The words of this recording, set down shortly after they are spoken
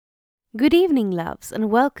Good evening, loves,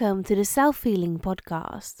 and welcome to the Self Healing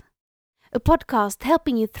Podcast, a podcast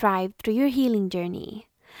helping you thrive through your healing journey.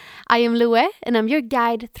 I am Lue, and I'm your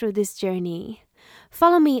guide through this journey.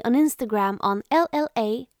 Follow me on Instagram on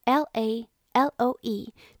LLALALOE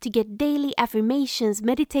to get daily affirmations,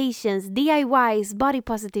 meditations, DIYs, body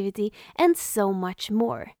positivity, and so much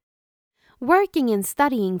more. Working and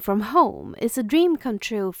studying from home is a dream come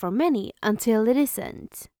true for many until it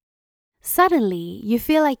isn't. Suddenly, you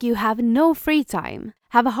feel like you have no free time,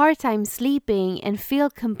 have a hard time sleeping, and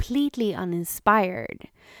feel completely uninspired.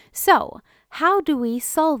 So, how do we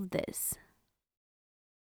solve this?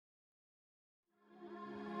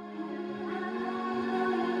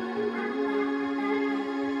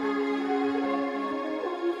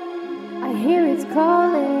 I hear it's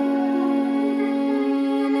calling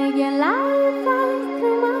again, light falling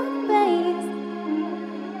through my face.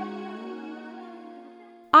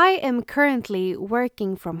 I am currently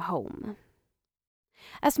working from home.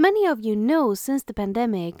 As many of you know, since the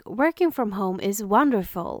pandemic, working from home is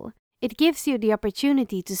wonderful. It gives you the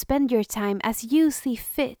opportunity to spend your time as you see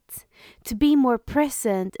fit, to be more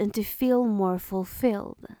present and to feel more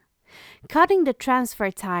fulfilled. Cutting the transfer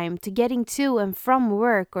time to getting to and from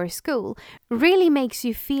work or school really makes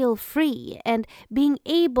you feel free, and being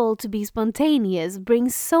able to be spontaneous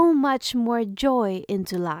brings so much more joy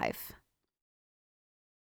into life.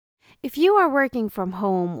 If you are working from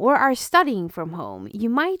home or are studying from home, you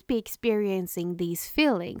might be experiencing these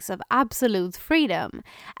feelings of absolute freedom,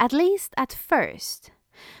 at least at first.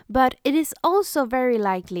 But it is also very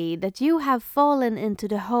likely that you have fallen into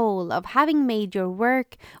the hole of having made your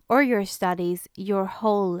work or your studies your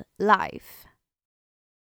whole life.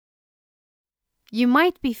 You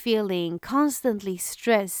might be feeling constantly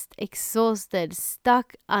stressed, exhausted,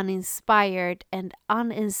 stuck, uninspired, and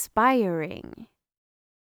uninspiring.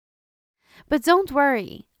 But don't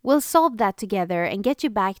worry, we'll solve that together and get you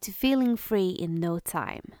back to feeling free in no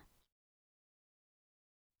time.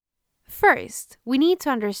 First, we need to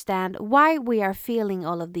understand why we are feeling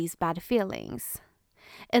all of these bad feelings.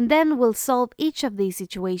 And then we'll solve each of these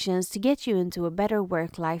situations to get you into a better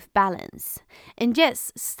work-life balance. And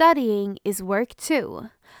yes, studying is work too,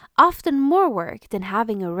 often more work than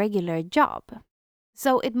having a regular job.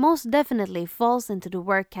 So it most definitely falls into the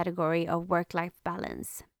work category of work-life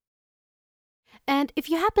balance. And if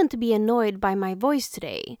you happen to be annoyed by my voice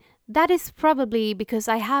today, that is probably because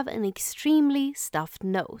I have an extremely stuffed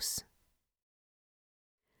nose.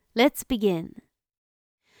 Let's begin.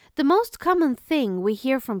 The most common thing we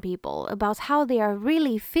hear from people about how they are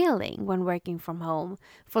really feeling when working from home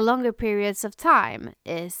for longer periods of time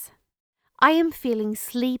is, I am feeling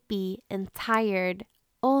sleepy and tired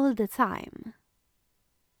all the time.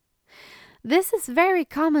 This is very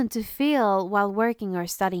common to feel while working or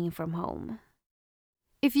studying from home.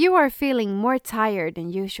 If you are feeling more tired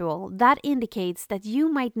than usual, that indicates that you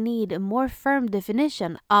might need a more firm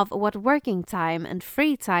definition of what working time and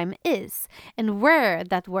free time is and where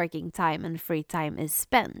that working time and free time is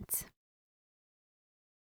spent.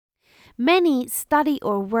 Many study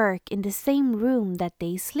or work in the same room that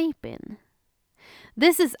they sleep in.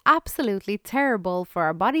 This is absolutely terrible for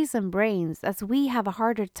our bodies and brains, as we have a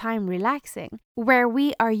harder time relaxing where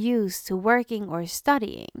we are used to working or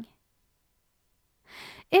studying.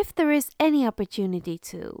 If there is any opportunity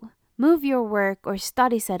to, move your work or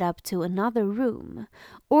study setup to another room,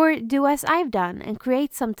 or do as I've done and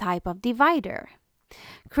create some type of divider.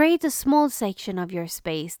 Create a small section of your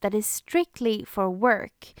space that is strictly for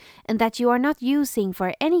work and that you are not using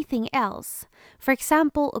for anything else, for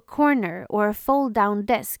example, a corner or a fold-down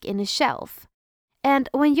desk in a shelf. And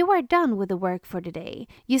when you are done with the work for the day,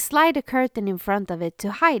 you slide a curtain in front of it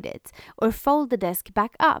to hide it, or fold the desk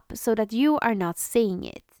back up so that you are not seeing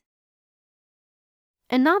it.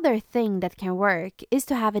 Another thing that can work is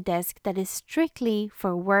to have a desk that is strictly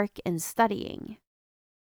for work and studying.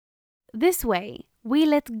 This way, we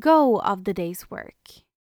let go of the day's work.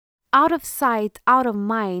 Out of sight, out of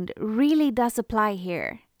mind really does apply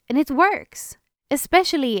here, and it works,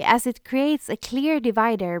 especially as it creates a clear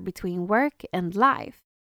divider between work and life.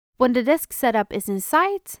 When the desk setup is in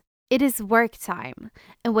sight, it is work time,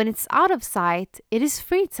 and when it's out of sight, it is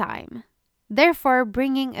free time, therefore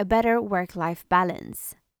bringing a better work-life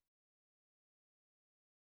balance.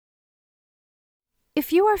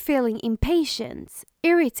 If you are feeling impatient,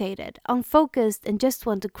 irritated, unfocused, and just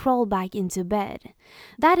want to crawl back into bed,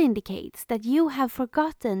 that indicates that you have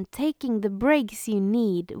forgotten taking the breaks you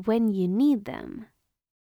need when you need them.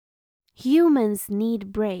 Humans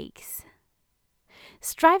need breaks.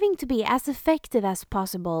 Striving to be as effective as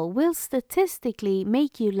possible will statistically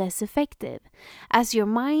make you less effective, as your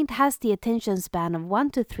mind has the attention span of 1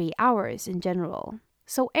 to 3 hours in general.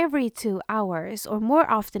 So every 2 hours, or more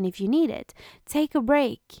often if you need it, take a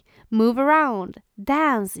break, move around,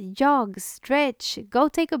 dance, jog, stretch, go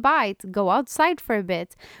take a bite, go outside for a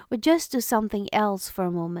bit, or just do something else for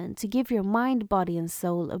a moment to give your mind, body, and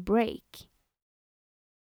soul a break.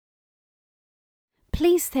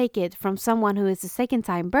 Please take it from someone who is a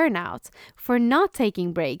second-time burnout for not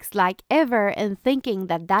taking breaks like ever and thinking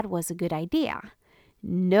that that was a good idea.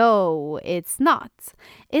 No, it's not.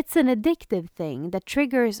 It's an addictive thing that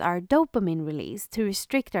triggers our dopamine release to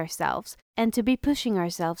restrict ourselves and to be pushing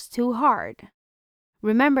ourselves too hard.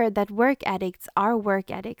 Remember that work addicts are work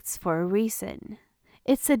addicts for a reason.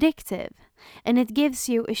 It's addictive, and it gives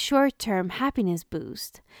you a short-term happiness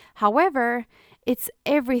boost. However, it's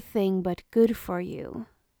everything but good for you,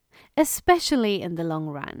 especially in the long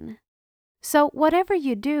run. So whatever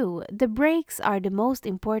you do, the breaks are the most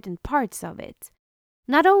important parts of it.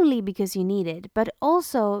 Not only because you need it, but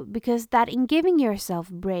also because that in giving yourself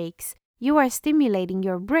breaks, you are stimulating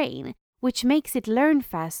your brain, which makes it learn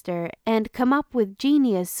faster and come up with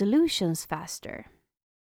genius solutions faster.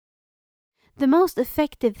 The most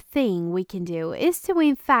effective thing we can do is to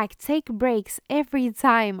in fact take breaks every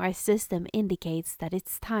time our system indicates that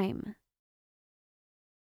it's time.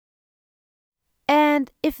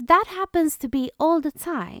 And if that happens to be all the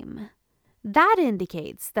time, that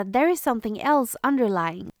indicates that there is something else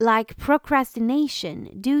underlying, like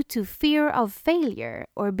procrastination due to fear of failure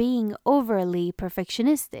or being overly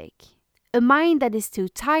perfectionistic. A mind that is too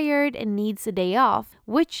tired and needs a day off,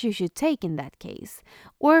 which you should take in that case.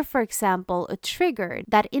 Or, for example, a trigger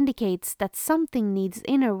that indicates that something needs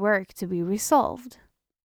inner work to be resolved.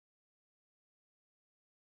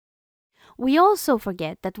 We also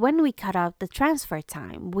forget that when we cut out the transfer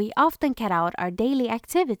time, we often cut out our daily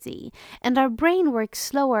activity, and our brain works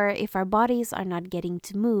slower if our bodies are not getting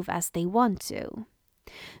to move as they want to.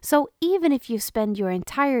 So even if you spend your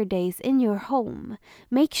entire days in your home,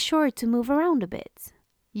 make sure to move around a bit.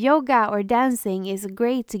 Yoga or dancing is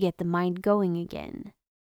great to get the mind going again.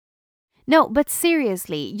 No, but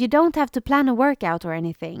seriously, you don't have to plan a workout or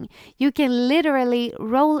anything. You can literally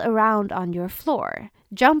roll around on your floor,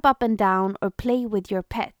 jump up and down, or play with your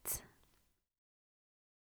pet.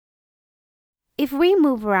 If we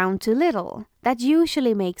move around too little, that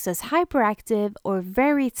usually makes us hyperactive or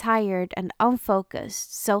very tired and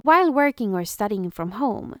unfocused. So while working or studying from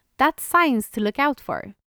home, that's signs to look out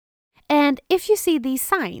for. And if you see these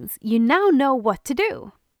signs, you now know what to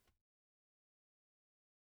do.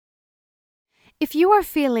 If you are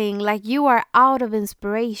feeling like you are out of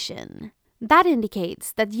inspiration, that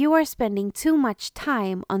indicates that you are spending too much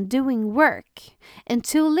time on doing work and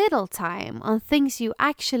too little time on things you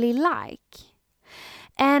actually like.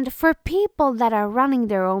 And for people that are running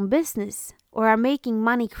their own business or are making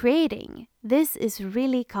money creating, this is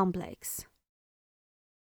really complex.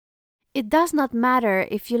 It does not matter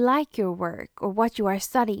if you like your work or what you are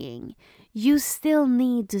studying. You still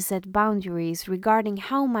need to set boundaries regarding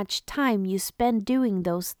how much time you spend doing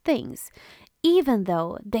those things, even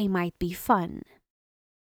though they might be fun.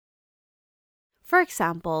 For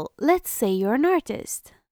example, let's say you're an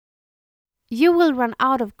artist. You will run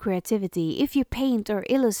out of creativity if you paint or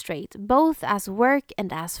illustrate both as work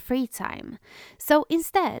and as free time. So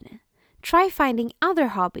instead, try finding other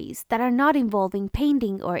hobbies that are not involving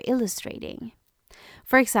painting or illustrating.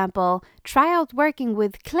 For example, try out working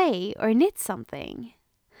with clay or knit something.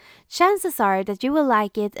 Chances are that you will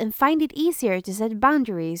like it and find it easier to set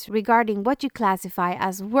boundaries regarding what you classify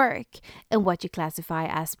as work and what you classify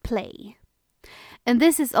as play. And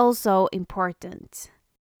this is also important.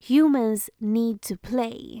 Humans need to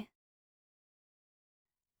play.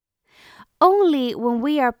 Only when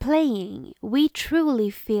we are playing, we truly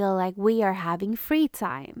feel like we are having free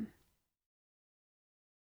time.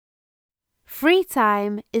 Free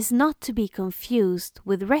time is not to be confused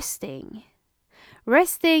with resting.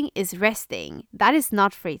 Resting is resting. That is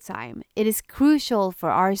not free time. It is crucial for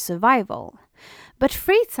our survival. But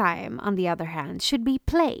free time, on the other hand, should be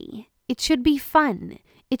play. It should be fun.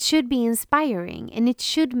 It should be inspiring, and it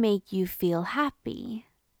should make you feel happy.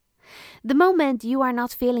 The moment you are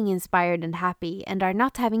not feeling inspired and happy and are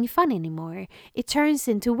not having fun anymore, it turns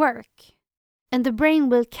into work. And the brain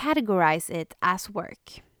will categorize it as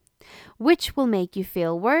work, which will make you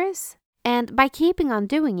feel worse. And by keeping on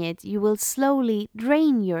doing it, you will slowly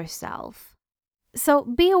drain yourself. So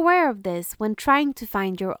be aware of this when trying to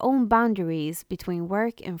find your own boundaries between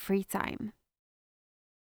work and free time.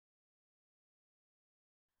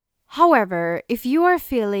 However, if you are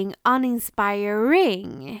feeling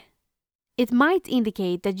uninspiring, it might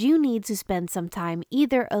indicate that you need to spend some time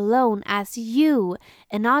either alone as you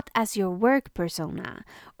and not as your work persona,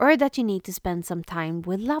 or that you need to spend some time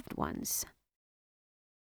with loved ones.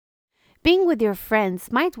 Being with your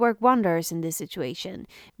friends might work wonders in this situation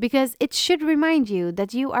because it should remind you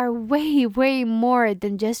that you are way, way more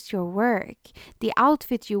than just your work, the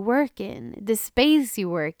outfit you work in, the space you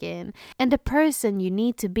work in, and the person you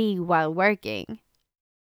need to be while working.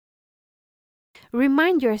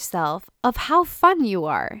 Remind yourself of how fun you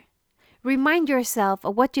are. Remind yourself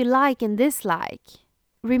of what you like and dislike.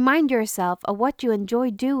 Remind yourself of what you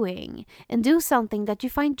enjoy doing and do something that you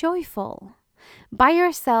find joyful. By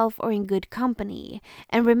yourself or in good company,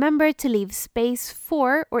 and remember to leave space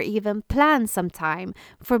for or even plan some time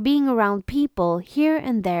for being around people here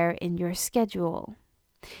and there in your schedule.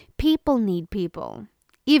 People need people.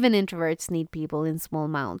 Even introverts need people in small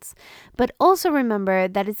amounts. But also remember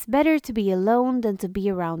that it's better to be alone than to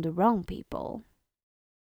be around the wrong people.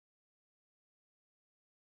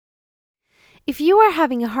 If you are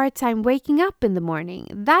having a hard time waking up in the morning,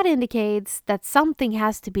 that indicates that something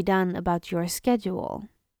has to be done about your schedule.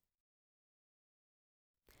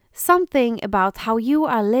 Something about how you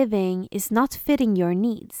are living is not fitting your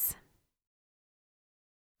needs.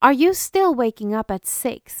 Are you still waking up at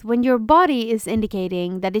 6 when your body is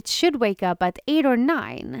indicating that it should wake up at 8 or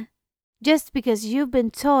 9? Just because you've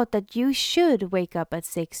been taught that you should wake up at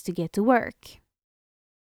 6 to get to work?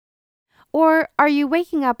 Or are you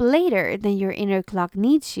waking up later than your inner clock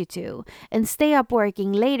needs you to and stay up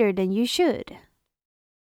working later than you should?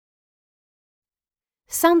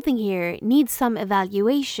 Something here needs some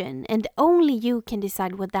evaluation, and only you can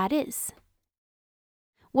decide what that is.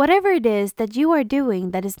 Whatever it is that you are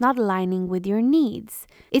doing that is not aligning with your needs,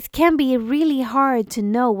 it can be really hard to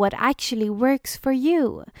know what actually works for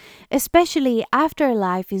you, especially after a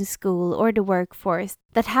life in school or the workforce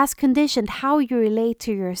that has conditioned how you relate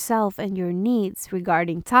to yourself and your needs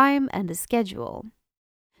regarding time and the schedule.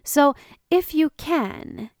 So, if you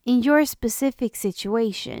can, in your specific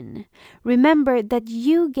situation, remember that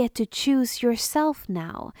you get to choose yourself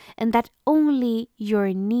now and that only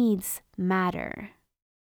your needs matter.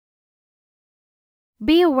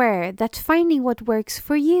 Be aware that finding what works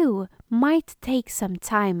for you might take some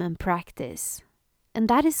time and practice, and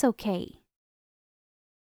that is okay.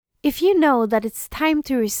 If you know that it's time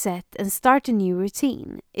to reset and start a new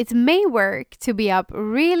routine, it may work to be up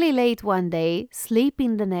really late one day, sleep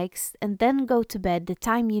in the next, and then go to bed the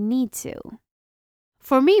time you need to.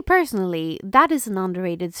 For me personally, that is an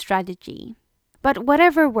underrated strategy. But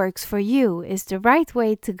whatever works for you is the right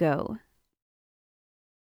way to go.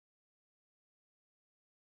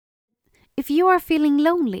 If you are feeling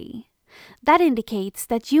lonely, that indicates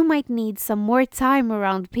that you might need some more time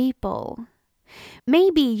around people.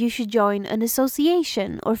 Maybe you should join an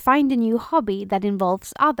association or find a new hobby that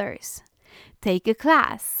involves others. Take a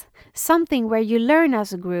class, something where you learn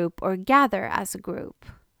as a group or gather as a group.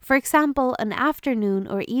 For example, an afternoon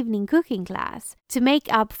or evening cooking class to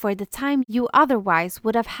make up for the time you otherwise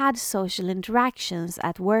would have had social interactions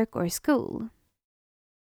at work or school.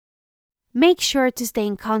 Make sure to stay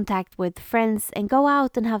in contact with friends and go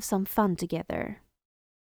out and have some fun together.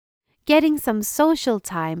 Getting some social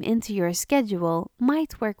time into your schedule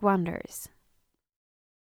might work wonders.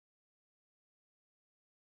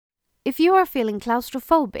 If you are feeling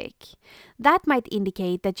claustrophobic, that might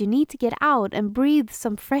indicate that you need to get out and breathe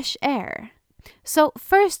some fresh air. So,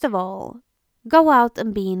 first of all, go out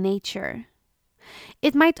and be in nature.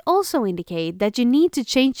 It might also indicate that you need to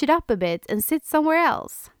change it up a bit and sit somewhere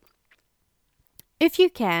else. If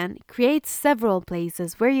you can, create several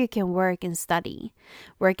places where you can work and study.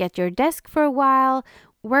 Work at your desk for a while,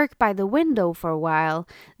 work by the window for a while,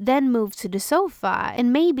 then move to the sofa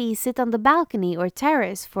and maybe sit on the balcony or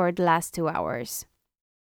terrace for the last 2 hours.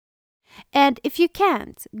 And if you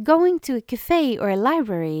can't, going to a cafe or a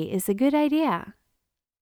library is a good idea.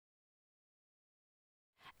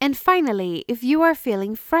 And finally, if you are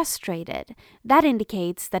feeling frustrated, that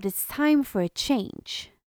indicates that it's time for a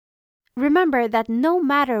change. Remember that no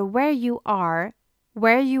matter where you are,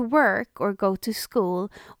 where you work or go to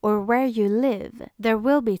school, or where you live, there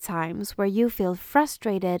will be times where you feel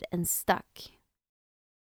frustrated and stuck.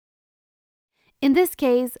 In this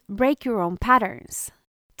case, break your own patterns.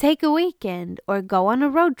 Take a weekend or go on a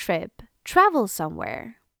road trip, travel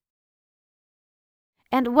somewhere.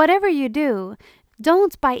 And whatever you do,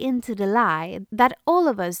 don't buy into the lie that all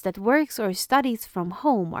of us that works or studies from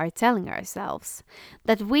home are telling ourselves,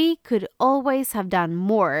 that we could always have done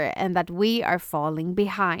more and that we are falling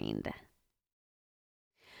behind.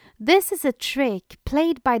 This is a trick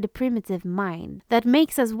played by the primitive mind that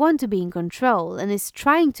makes us want to be in control and is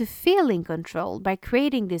trying to feel in control by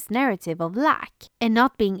creating this narrative of lack and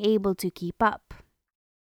not being able to keep up.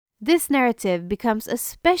 This narrative becomes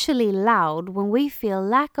especially loud when we feel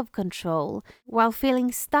lack of control while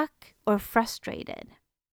feeling stuck or frustrated.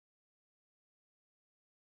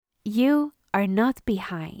 You are not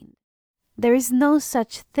behind. There is no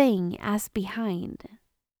such thing as behind.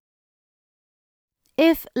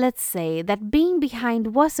 If, let's say, that being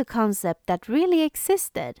behind was a concept that really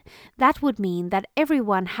existed, that would mean that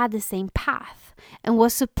everyone had the same path and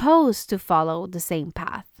was supposed to follow the same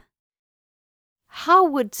path. How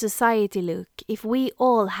would society look if we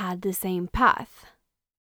all had the same path?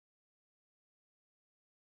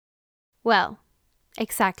 Well,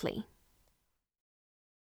 exactly.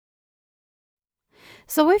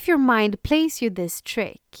 So if your mind plays you this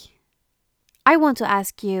trick, I want to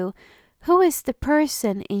ask you, who is the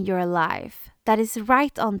person in your life that is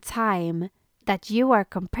right on time that you are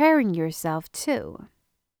comparing yourself to?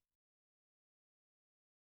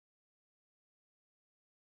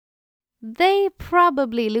 They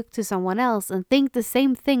probably look to someone else and think the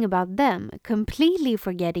same thing about them, completely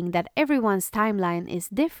forgetting that everyone's timeline is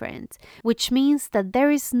different, which means that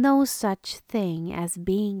there is no such thing as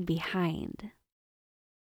being behind.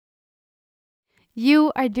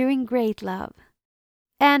 You are doing great, love.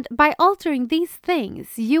 And by altering these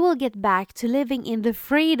things, you will get back to living in the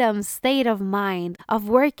freedom state of mind of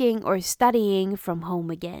working or studying from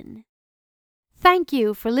home again. Thank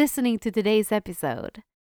you for listening to today's episode.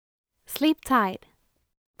 Sleep tight.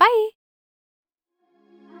 Bye!